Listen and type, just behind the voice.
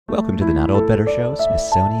Welcome to the Not Old Better Show,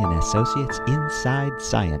 Smithsonian Associates Inside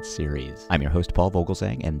Science Series. I'm your host, Paul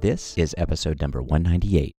Vogelzang, and this is episode number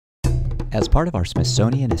 198. As part of our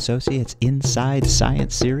Smithsonian Associates Inside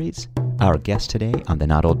Science Series, our guest today on the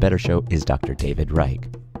Not Old Better Show is Dr. David Reich.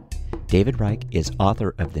 David Reich is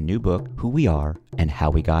author of the new book, Who We Are and How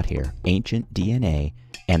We Got Here, Ancient DNA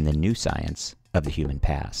and the New Science of the Human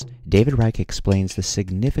Past. David Reich explains the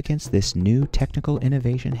significance this new technical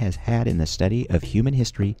innovation has had in the study of human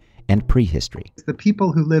history and prehistory. The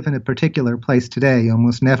people who live in a particular place today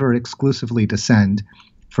almost never exclusively descend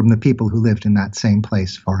from the people who lived in that same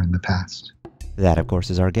place far in the past. That, of course,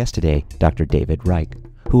 is our guest today, Dr. David Reich,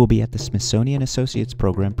 who will be at the Smithsonian Associates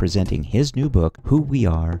program presenting his new book, Who We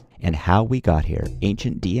Are and How We Got Here,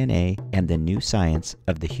 Ancient DNA and the New Science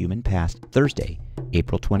of the Human Past, Thursday,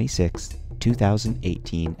 April 26th,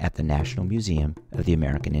 2018 at the National Museum of the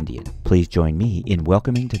American Indian. Please join me in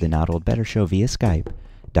welcoming to the Not Old Better Show via Skype,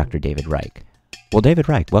 Dr. David Reich. Well, David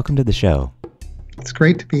Reich, welcome to the show. It's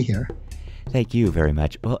great to be here. Thank you very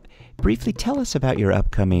much. Well, briefly tell us about your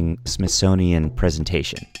upcoming Smithsonian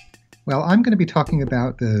presentation. Well, I'm going to be talking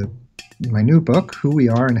about my new book, Who We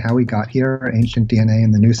Are and How We Got Here, Ancient DNA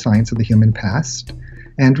and the New Science of the Human Past.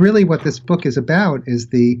 And really what this book is about is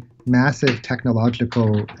the massive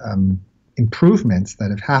technological improvements that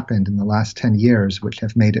have happened in the last 10 years, which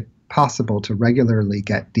have made it possible to regularly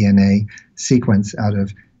get DNA sequence out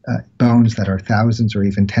of bones that are thousands or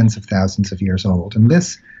even tens of thousands of years old. And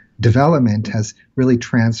this development has really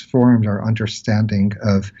transformed our understanding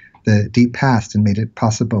of the deep past and made it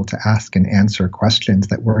possible to ask and answer questions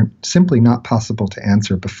that were simply not possible to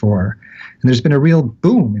answer before. And there's been a real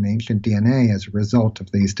boom in ancient DNA as a result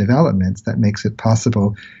of these developments that makes it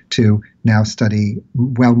possible to now study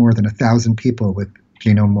well more than 1,000 people with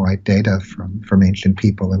genome-wide data from ancient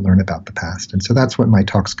people and learn about the past. And so that's what my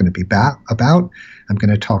talk's going to be about. I'm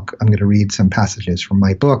going to read some passages from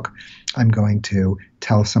my book. I'm going to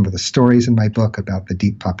tell some of the stories in my book about the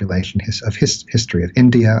deep population history of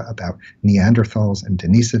India, about Neanderthals and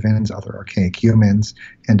Denisovans, other archaic humans,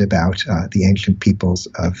 and about the ancient peoples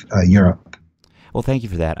of Europe. Well, thank you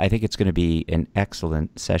for that. I think it's going to be an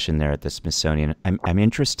excellent session there at the Smithsonian. I'm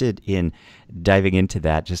interested in diving into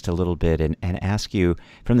that just a little bit and ask you,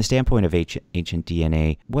 from the standpoint of ancient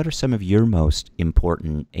DNA, what are some of your most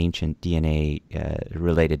important ancient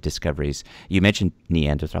DNA-related discoveries? You mentioned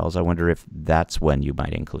Neanderthals. I wonder if that's one you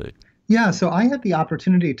might include. Yeah, so I had the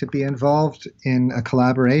opportunity to be involved in a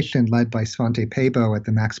collaboration led by Svante Pääbo at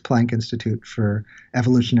the Max Planck Institute for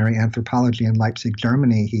Evolutionary Anthropology in Leipzig,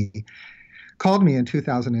 Germany. He called me in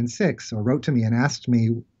 2006 or wrote to me and asked me,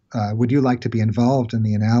 would you like to be involved in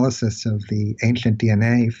the analysis of the ancient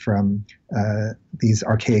DNA from these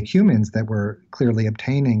archaic humans that we're clearly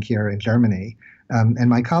obtaining here in Germany? And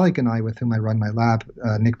my colleague and I, with whom I run my lab,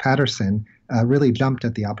 Nick Patterson, really jumped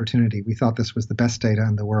at the opportunity. We thought this was the best data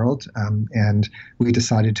in the world, and we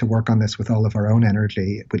decided to work on this with all of our own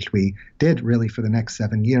energy, which we did really for the next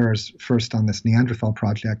 7 years, first on this Neanderthal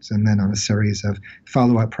project and then on a series of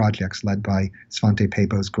follow-up projects led by Svante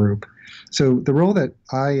Pääbo's group. So the role that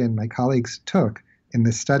I and my colleagues took in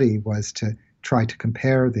this study was to try to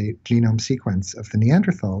compare the genome sequence of the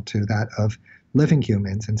Neanderthal to that of living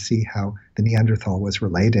humans and see how the Neanderthal was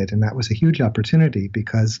related. And that was a huge opportunity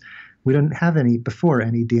because we didn't have any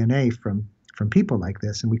DNA from people like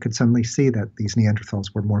this, and we could suddenly see that these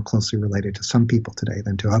Neanderthals were more closely related to some people today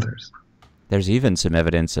than to others. There's even some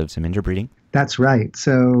evidence of some interbreeding. That's right.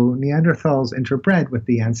 So Neanderthals interbred with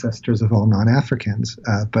the ancestors of all non-Africans,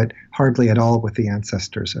 but hardly at all with the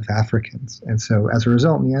ancestors of Africans. And so as a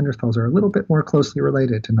result, Neanderthals are a little bit more closely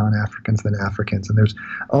related to non-Africans than Africans. And there's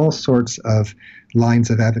all sorts of lines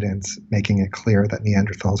of evidence making it clear that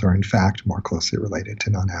Neanderthals are in fact more closely related to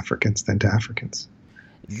non-Africans than to Africans.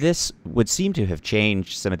 This would seem to have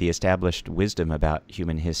changed some of the established wisdom about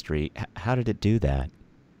human history. How did it do that?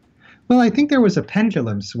 Well, I think there was a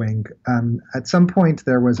pendulum swing. At some point,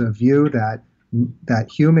 there was a view that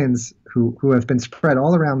humans who have been spread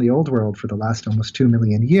all around the old world for the last almost 2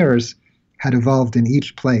 million years had evolved in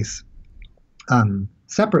each place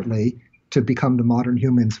separately to become the modern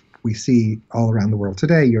humans we see all around the world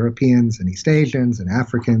today, Europeans and East Asians and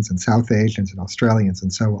Africans and South Asians and Australians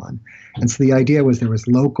and so on. And so the idea was there was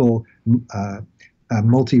local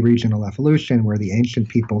multi-regional evolution where the ancient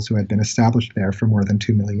peoples who had been established there for more than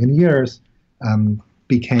 2 million years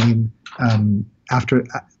became and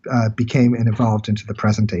evolved into the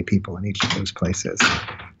present-day people in each of those places.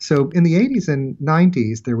 So in the 80s and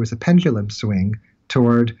 90s, there was a pendulum swing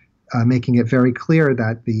toward making it very clear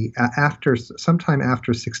that sometime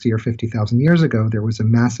after 60 or 50,000 years ago, there was a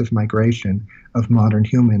massive migration of modern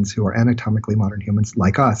humans who are anatomically modern humans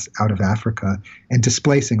like us out of Africa and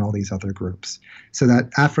displacing all these other groups. So that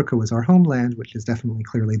Africa was our homeland, which is definitely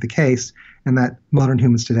clearly the case, and that modern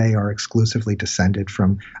humans today are exclusively descended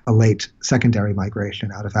from a late secondary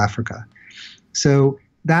migration out of Africa. So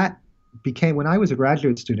that became, when I was a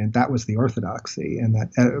graduate student, that was the orthodoxy, and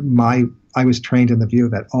that I was trained in the view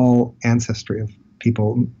that all ancestry of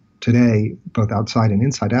people today, both outside and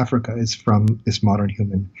inside Africa, is from this modern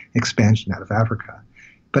human expansion out of Africa.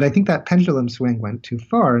 But I think that pendulum swing went too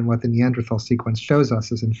far, and what the Neanderthal sequence shows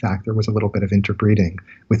us is, in fact, there was a little bit of interbreeding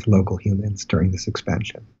with local humans during this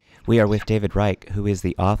expansion. We are with David Reich, who is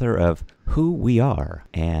the author of Who We Are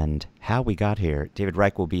and How We Got Here. David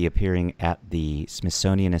Reich will be appearing at the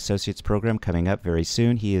Smithsonian Associates program coming up very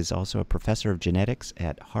soon. He is also a professor of genetics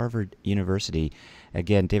at Harvard University.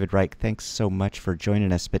 Again, David Reich, thanks so much for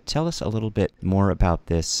joining us. But tell us a little bit more about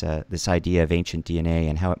this idea of ancient DNA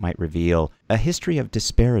and how it might reveal a history of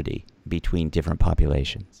disparity between different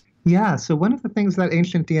populations. Yeah, so one of the things that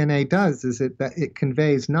ancient DNA does is that it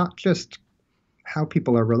conveys not just how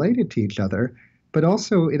people are related to each other, but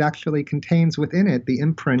also it actually contains within it the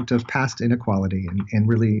imprint of past inequality in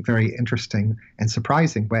really very interesting and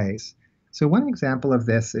surprising ways. So one example of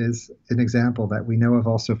this is an example that we know of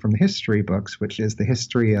also from the history books, which is the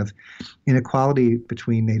history of inequality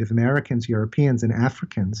between Native Americans, Europeans, and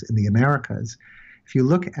Africans in the Americas. If you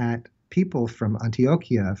look at people from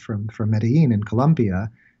Antioquia, from Medellin in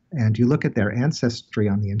Colombia, and you look at their ancestry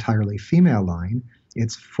on the entirely female line,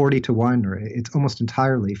 it's 40-1, or it's almost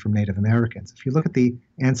entirely from Native Americans. If you look at the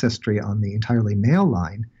ancestry on the entirely male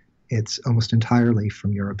line, it's almost entirely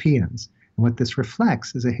from Europeans. And what this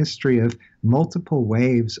reflects is a history of multiple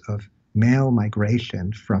waves of male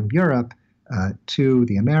migration from Europe to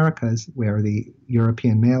the Americas, where the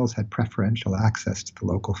European males had preferential access to the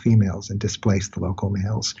local females and displaced the local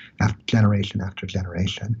males generation after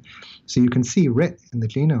generation. So you can see writ in the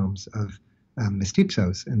genomes of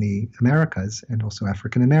mestizos in the Americas and also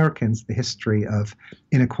African Americans, the history of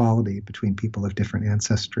inequality between people of different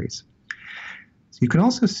ancestries. So you can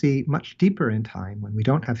also see much deeper in time when we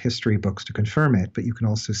don't have history books to confirm it, but you can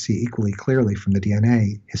also see equally clearly from the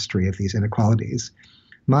DNA history of these inequalities.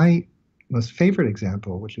 My most favorite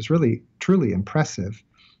example, which is really truly impressive,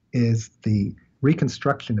 is the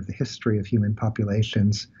reconstruction of the history of human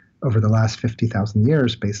populations over the last 50,000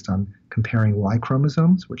 years based on comparing Y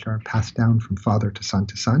chromosomes, which are passed down from father to son,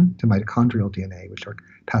 to mitochondrial DNA, which are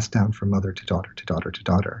passed down from mother to daughter to daughter to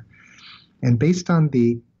daughter. And based on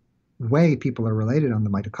the way people are related on the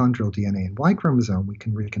mitochondrial DNA and Y chromosome, we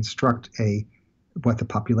can reconstruct what the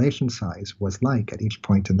population size was like at each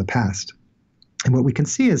point in the past. And what we can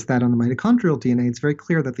see is that on the mitochondrial DNA, it's very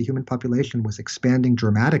clear that the human population was expanding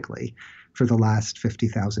dramatically for the last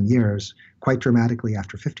 50,000 years, quite dramatically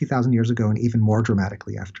after 50,000 years ago, and even more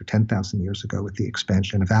dramatically after 10,000 years ago with the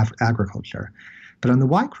expansion of agriculture. But on the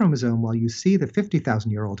Y chromosome, while you see the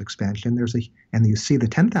 50,000-year-old expansion, and you see the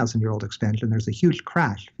 10,000-year-old expansion, there's a huge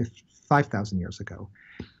crash 5,000 years ago.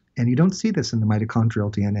 And you don't see this in the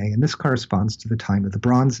mitochondrial DNA, and this corresponds to the time of the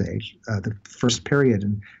Bronze Age, the first period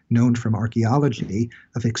known from archaeology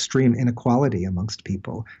of extreme inequality amongst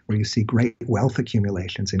people, where you see great wealth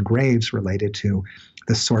accumulations in graves related to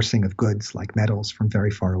the sourcing of goods like metals from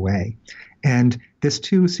very far away. And this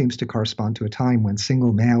too seems to correspond to a time when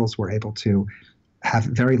single males were able to have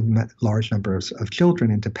very large numbers of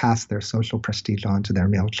children and to pass their social prestige on to their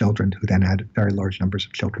male children, who then had very large numbers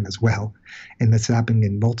of children as well. And this happened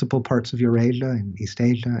in multiple parts of Eurasia, in East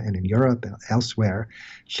Asia, and in Europe and elsewhere,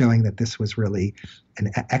 showing that this was really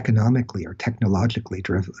an economically or technologically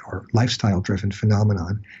driven or lifestyle-driven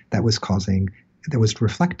phenomenon that was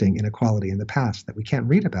reflecting inequality in the past that we can't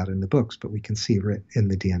read about in the books, but we can see in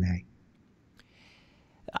the DNA.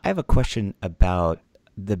 I have a question about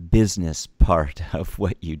the business part of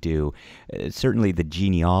what you do. Certainly the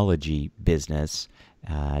genealogy business,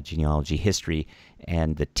 genealogy history,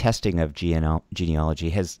 and the testing of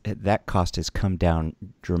genealogy, that cost has come down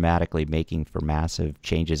dramatically, making for massive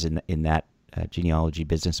changes in that genealogy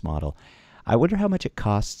business model. I wonder how much it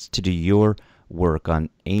costs to do your work on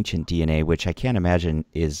ancient DNA, which I can't imagine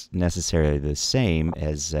is necessarily the same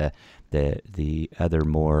as the other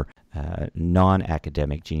more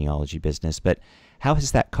non-academic genealogy business, but how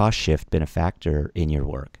has that cost shift been a factor in your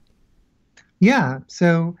work? Yeah,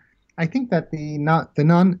 so I think that the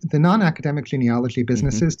non-academic genealogy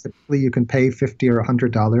businesses, typically you can pay $50 or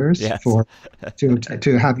 $100 yes.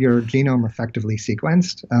 to have your genome effectively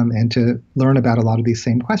sequenced and to learn about a lot of these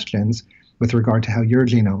same questions with regard to how your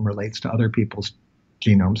genome relates to other people's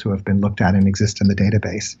genomes who have been looked at and exist in the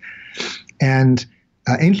database. And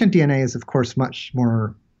ancient DNA is, of course, much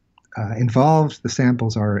more involved. The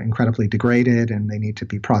samples are incredibly degraded and they need to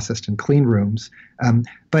be processed in clean rooms.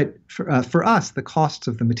 But for us, the costs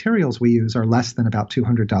of the materials we use are less than about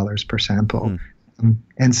 $200 per sample.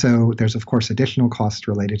 And so there's, of course, additional costs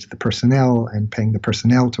related to the personnel and paying the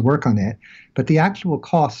personnel to work on it. But the actual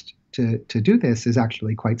cost to do this is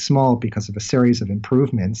actually quite small because of a series of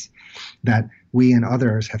improvements that we and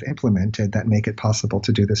others have implemented that make it possible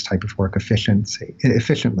to do this type of work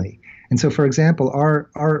efficiently. And so, for example,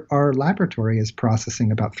 our laboratory is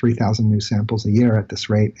processing about 3,000 new samples a year at this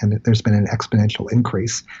rate, and there's been an exponential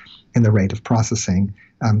increase in the rate of processing.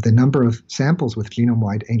 The number of samples with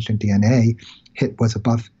genome-wide ancient DNA was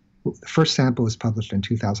above. The first sample was published in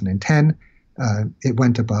 2010. It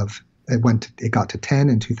got to 10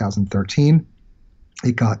 in 2013.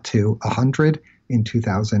 It got to 100 in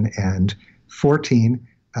 2014.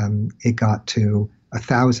 It got to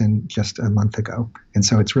 1,000 just a month ago. And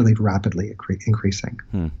so it's really rapidly increasing.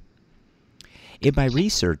 In my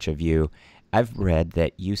research of you, I've read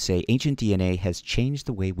that you say ancient DNA has changed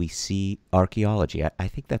the way we see archaeology. I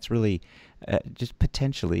think that's really just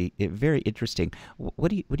potentially very interesting.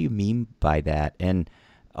 What do you mean by that? And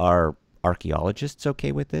are archaeologists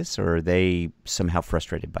okay with this, or are they somehow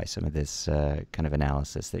frustrated by some of this kind of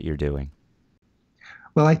analysis that you're doing?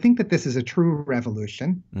 Well, I think that this is a true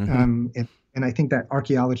revolution. And I think that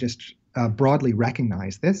archaeologists broadly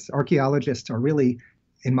recognize this. Archaeologists are really,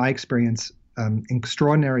 in my experience,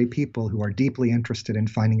 extraordinary people who are deeply interested in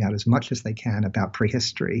finding out as much as they can about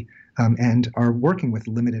prehistory and are working with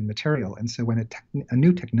limited material. And so when a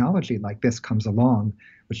new technology like this comes along,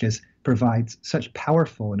 which provides such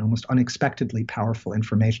powerful and almost unexpectedly powerful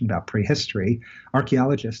information about prehistory,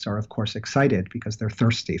 archaeologists are, of course, excited because they're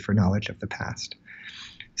thirsty for knowledge of the past.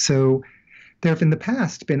 So there have in the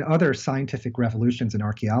past been other scientific revolutions in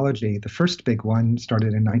archaeology. The first big one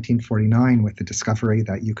started in 1949 with the discovery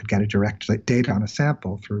that you could get a direct date on a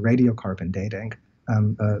sample through radiocarbon dating,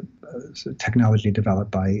 technology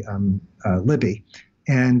developed by Libby.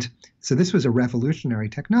 And so this was a revolutionary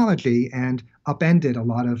technology and upended a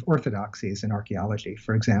lot of orthodoxies in archaeology.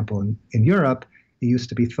 For example, in Europe, it used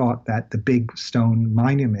to be thought that the big stone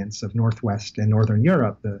monuments of Northwest and Northern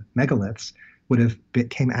Europe, the megaliths,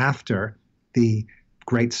 came after the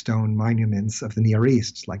great stone monuments of the Near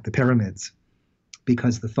East, like the pyramids,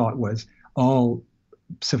 because the thought was all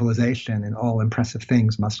civilization and all impressive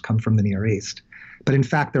things must come from the Near East. But in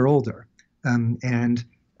fact, they're older.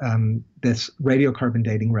 This radiocarbon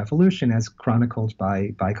dating revolution, as chronicled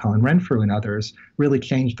by Colin Renfrew and others, really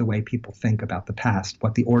changed the way people think about the past,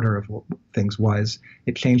 what the order of things was.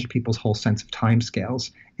 It changed people's whole sense of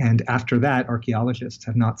timescales. And after that, archaeologists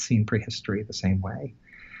have not seen prehistory the same way.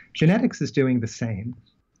 Genetics is doing the same.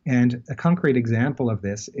 And a concrete example of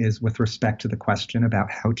this is with respect to the question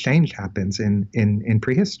about how change happens in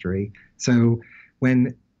prehistory. So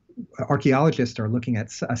when archaeologists are looking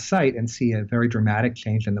at a site and see a very dramatic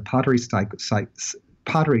change in the pottery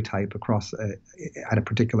type across at a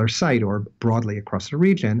particular site or broadly across a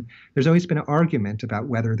region, there's always been an argument about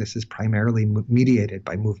whether this is primarily mediated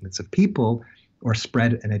by movements of people or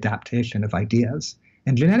spread and adaptation of ideas.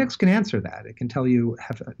 And genetics can answer that. It can tell you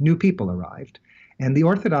have new people arrived. And the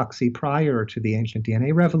orthodoxy prior to the ancient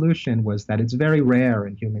DNA revolution was that it's very rare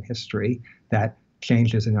in human history that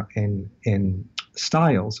changes in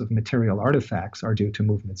styles of material artifacts are due to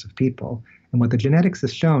movements of people. And what the genetics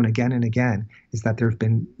has shown again and again is that there have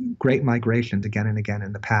been great migrations again and again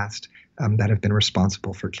in the past that have been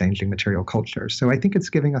responsible for changing material cultures. So I think it's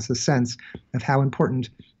giving us a sense of how important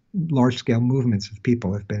large-scale movements of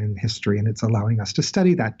people have been in history, and it's allowing us to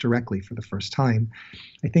study that directly for the first time.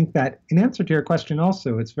 I think that in answer to your question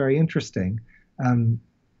also, it's very interesting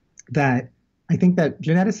that I think that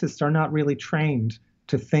geneticists are not really trained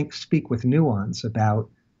to speak with nuance about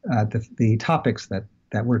the topics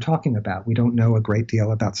that we're talking about. We don't know a great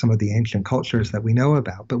deal about some of the ancient cultures that we know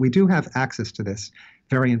about, but we do have access to this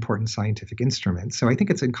very important scientific instrument. So I think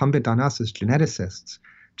it's incumbent on us as geneticists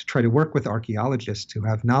to try to work with archaeologists who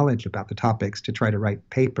have knowledge about the topics to try to write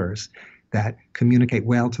papers that communicate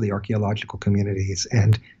well to the archaeological communities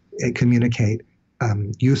and communicate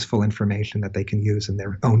useful information that they can use in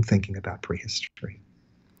their own thinking about prehistory.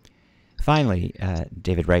 Finally,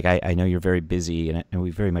 David Reich, I know you're very busy, and we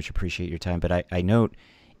very much appreciate your time, but I note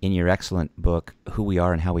in your excellent book, Who We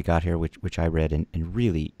Are and How We Got Here, which I read and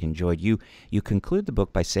really enjoyed, you conclude the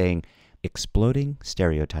book by saying, exploding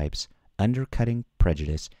stereotypes, undercutting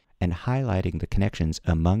prejudice, and highlighting the connections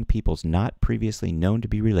among peoples not previously known to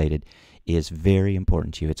be related is very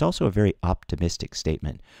important to you. It's also a very optimistic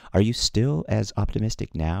statement. Are you still as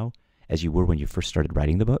optimistic now as you were when you first started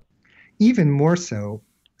writing the book? Even more so.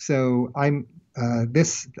 So I'm a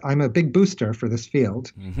big booster for this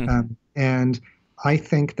field, and I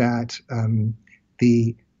think that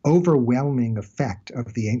the overwhelming effect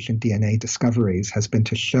of the ancient DNA discoveries has been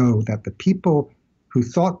to show that the people who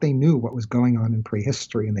thought they knew what was going on in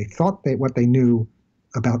prehistory, and they thought they knew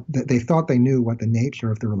what the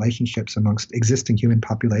nature of the relationships amongst existing human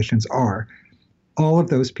populations are, all of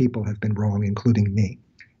those people have been wrong, including me.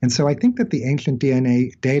 And so I think that the ancient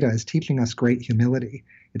DNA data is teaching us great humility.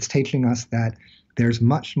 It's teaching us that there's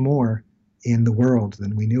much more in the world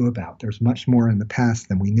than we knew about. There's much more in the past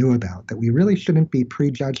than we knew about, that we really shouldn't be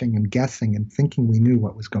prejudging and guessing and thinking we knew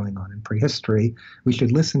what was going on in prehistory. We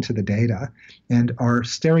should listen to the data. And our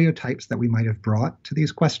stereotypes that we might have brought to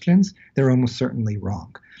these questions, they're almost certainly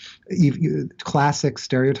wrong. Classic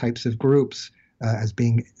stereotypes of groups as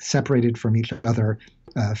being separated from each other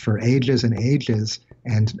for ages and ages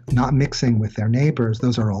and not mixing with their neighbors,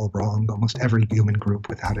 those are all wrong. Almost every human group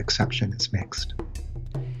without exception is mixed.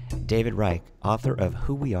 David Reich, author of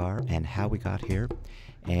Who We Are and How We Got Here,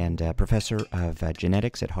 and professor of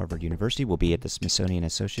genetics at Harvard University, will be at the Smithsonian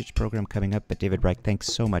Associates program coming up. But David Reich, thanks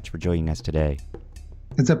so much for joining us today.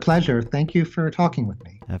 It's a pleasure. Thank you for talking with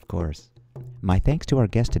me. Of course. My thanks to our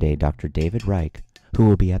guest today, Dr. David Reich, who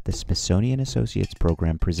will be at the Smithsonian Associates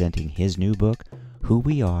program presenting his new book, Who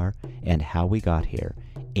We Are and How We Got Here,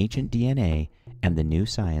 Ancient DNA and the New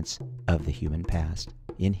Science of the Human Past,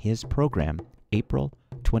 in his program, April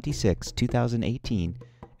 26, 2018,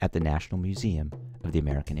 at the National Museum of the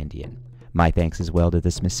American Indian. My thanks as well to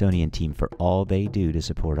the Smithsonian team for all they do to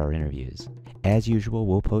support our interviews. As usual,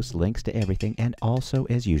 we'll post links to everything, and also,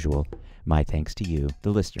 as usual, my thanks to you,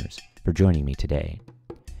 the listeners, for joining me today.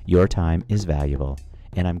 Your time is valuable,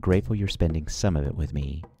 and I'm grateful you're spending some of it with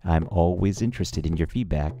me. I'm always interested in your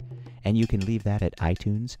feedback, and you can leave that at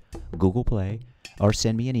iTunes, Google Play, or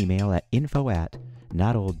send me an email at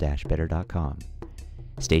info@notold-better.com.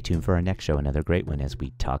 Stay tuned for our next show, another great one, as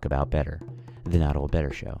we talk about better, the Not Old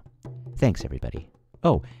Better Show. Thanks, everybody.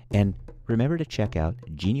 Oh, and remember to check out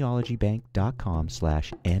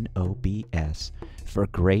genealogybank.com/NOBS for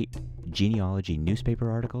great genealogy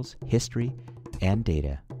newspaper articles, history, and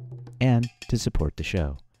data, and to support the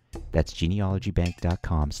show. That's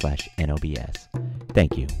genealogybank.com/NOBS.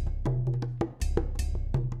 Thank you.